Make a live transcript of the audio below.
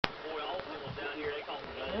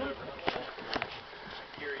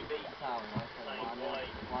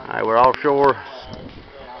Alright, we're offshore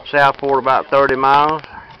Southport about 30 miles.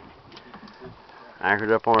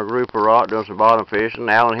 Anchored up on a group of rock doing some bottom fishing.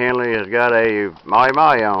 Alan Hindley has got a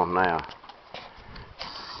Mahi-Mahi on now.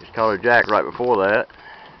 He's caught a jack right before that.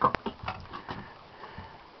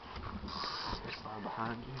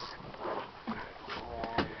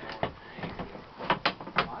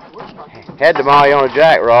 Had the Mahi on a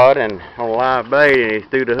jack rod and on a live bait, and he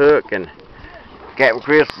threw the hook, and Capt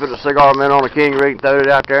Chris put a cigar mint on a king rig and threw it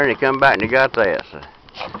out there, and he come back and he got that. So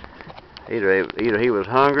either he was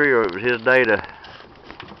hungry or it was his day to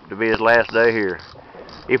be his last day here.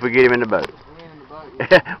 If we get him in the boat.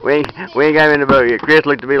 we ain't got him in the boat yet. Chris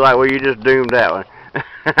looked at me like, well, you just doomed that one.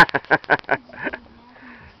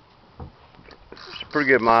 It's a pretty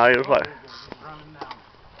good Mahi. It was like,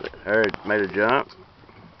 there it made a jump.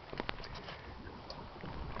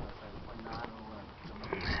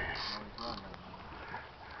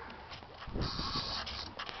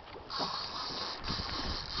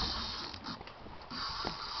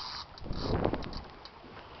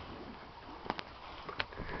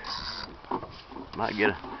 Might get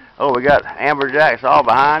a, oh, we got amberjacks all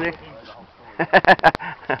behind you.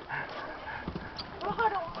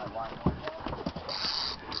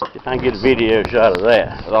 If I can get a video shot of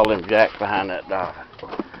that, with all them jacks behind that dock.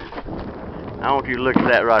 I want you to look at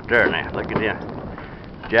that right there now. Look at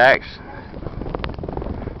them jacks.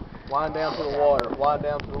 Wind down to the water. Wind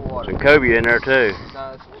down to the water. Some cobia in there too.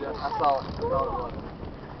 No, it's just, I saw it. I saw it.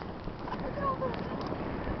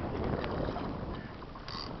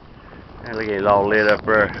 And look at it all lit up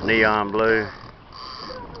there, neon blue.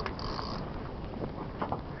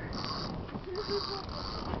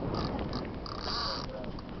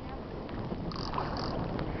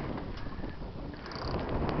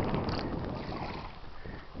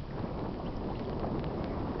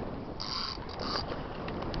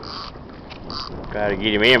 Try to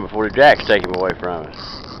get him in before the jacks take him away from us.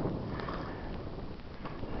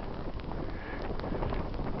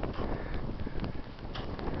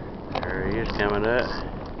 There he is coming up.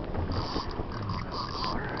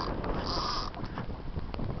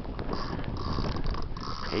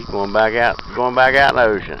 He's going back out in the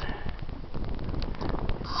ocean.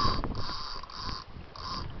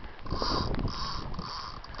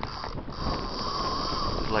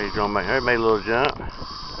 This lady's going back. There, made a little jump.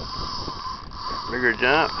 Bigger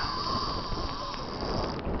jump.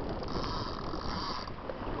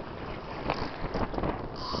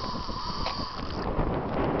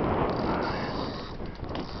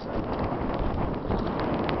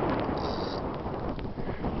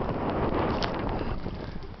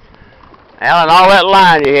 Alan, all that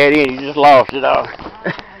line you had in, you just lost it all.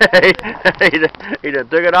 he done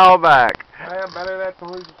took it all back. Yeah, better that than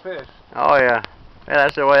lose a fish. Oh yeah. Yeah,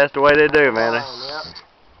 that's the way they do, man. Yep.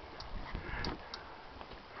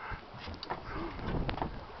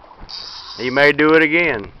 He may do it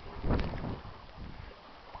again.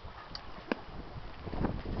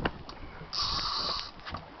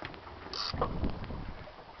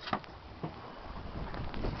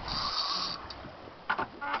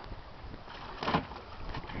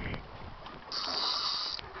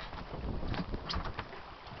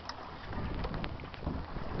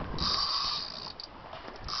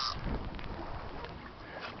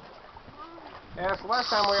 Yeah, so last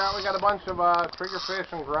time we got a bunch of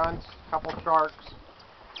triggerfish and grunts, a couple sharks.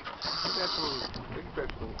 We got some big fish.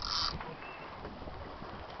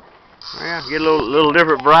 Yeah, get a little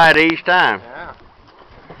different variety each time. Yeah.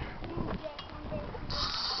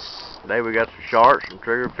 Today we got some sharks, some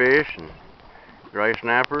triggerfish, and gray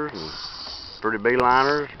snappers, and pretty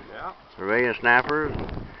beeliners, Yeah. Brazilian snappers,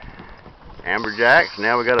 and amberjacks.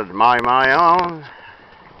 Now we got a Mahi-Mahi on.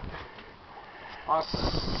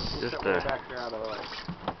 Awesome. Just back there out of the way.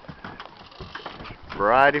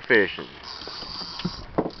 Variety fishing.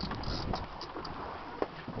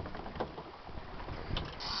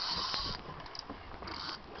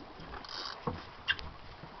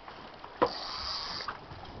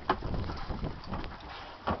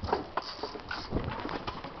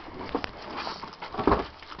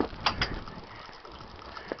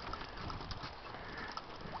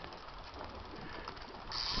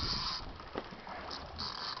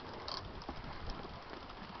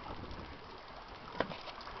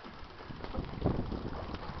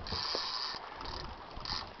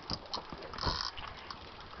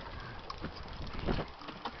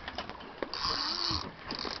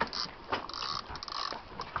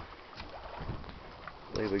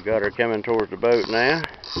 I believe we got her coming towards the boat now. Let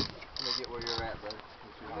me get where you're at, bud.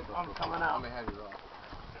 I'm coming out. Let me have you rock.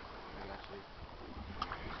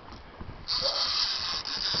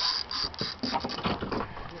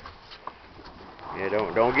 Yeah, don't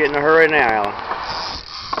Don't get in a hurry now, Alan.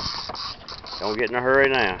 Don't get in a hurry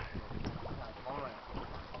now.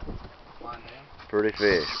 Pretty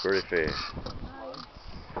fish, pretty fish.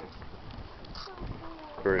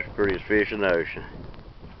 Prettiest fish in the ocean.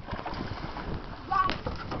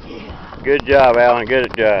 Good job, Alan.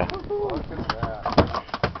 Good job.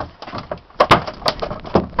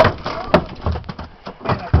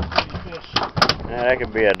 Now, that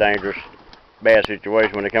could be a dangerous, bad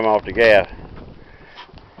situation when they come off the gaff.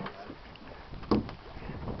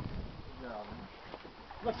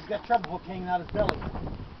 Look, he's got trouble hook hanging out his belly.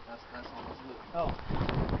 That's on his loop. Oh.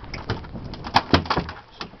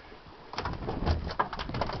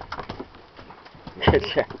 Good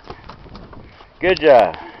job. Good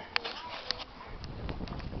job.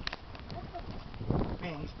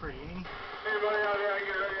 Man, he's pretty, ain't he? Everybody out there,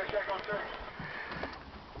 get ready to check on track.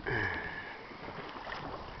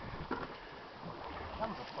 That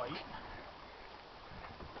was a fight.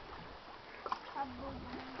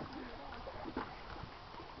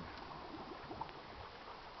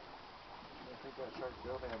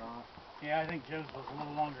 Yeah, I think Joe's was a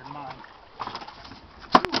little longer than mine.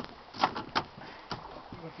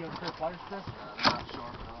 You want to go to pliers, Chris? Not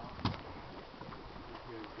sharp at all.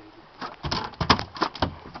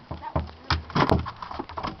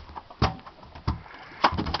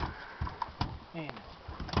 Man,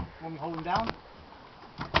 want me to hold him down?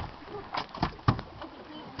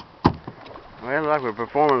 Well, it's like we're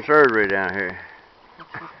performing surgery down here.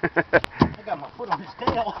 I got my foot on his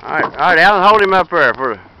tail. All right, Alan, hold him up there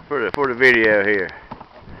for the video here.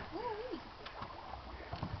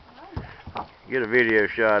 Get a video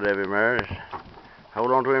shot of him there. Just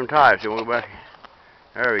hold on to him tight so we'll go back.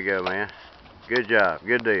 There we go, man. Good job.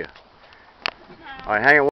 Good deal. All right, hang on.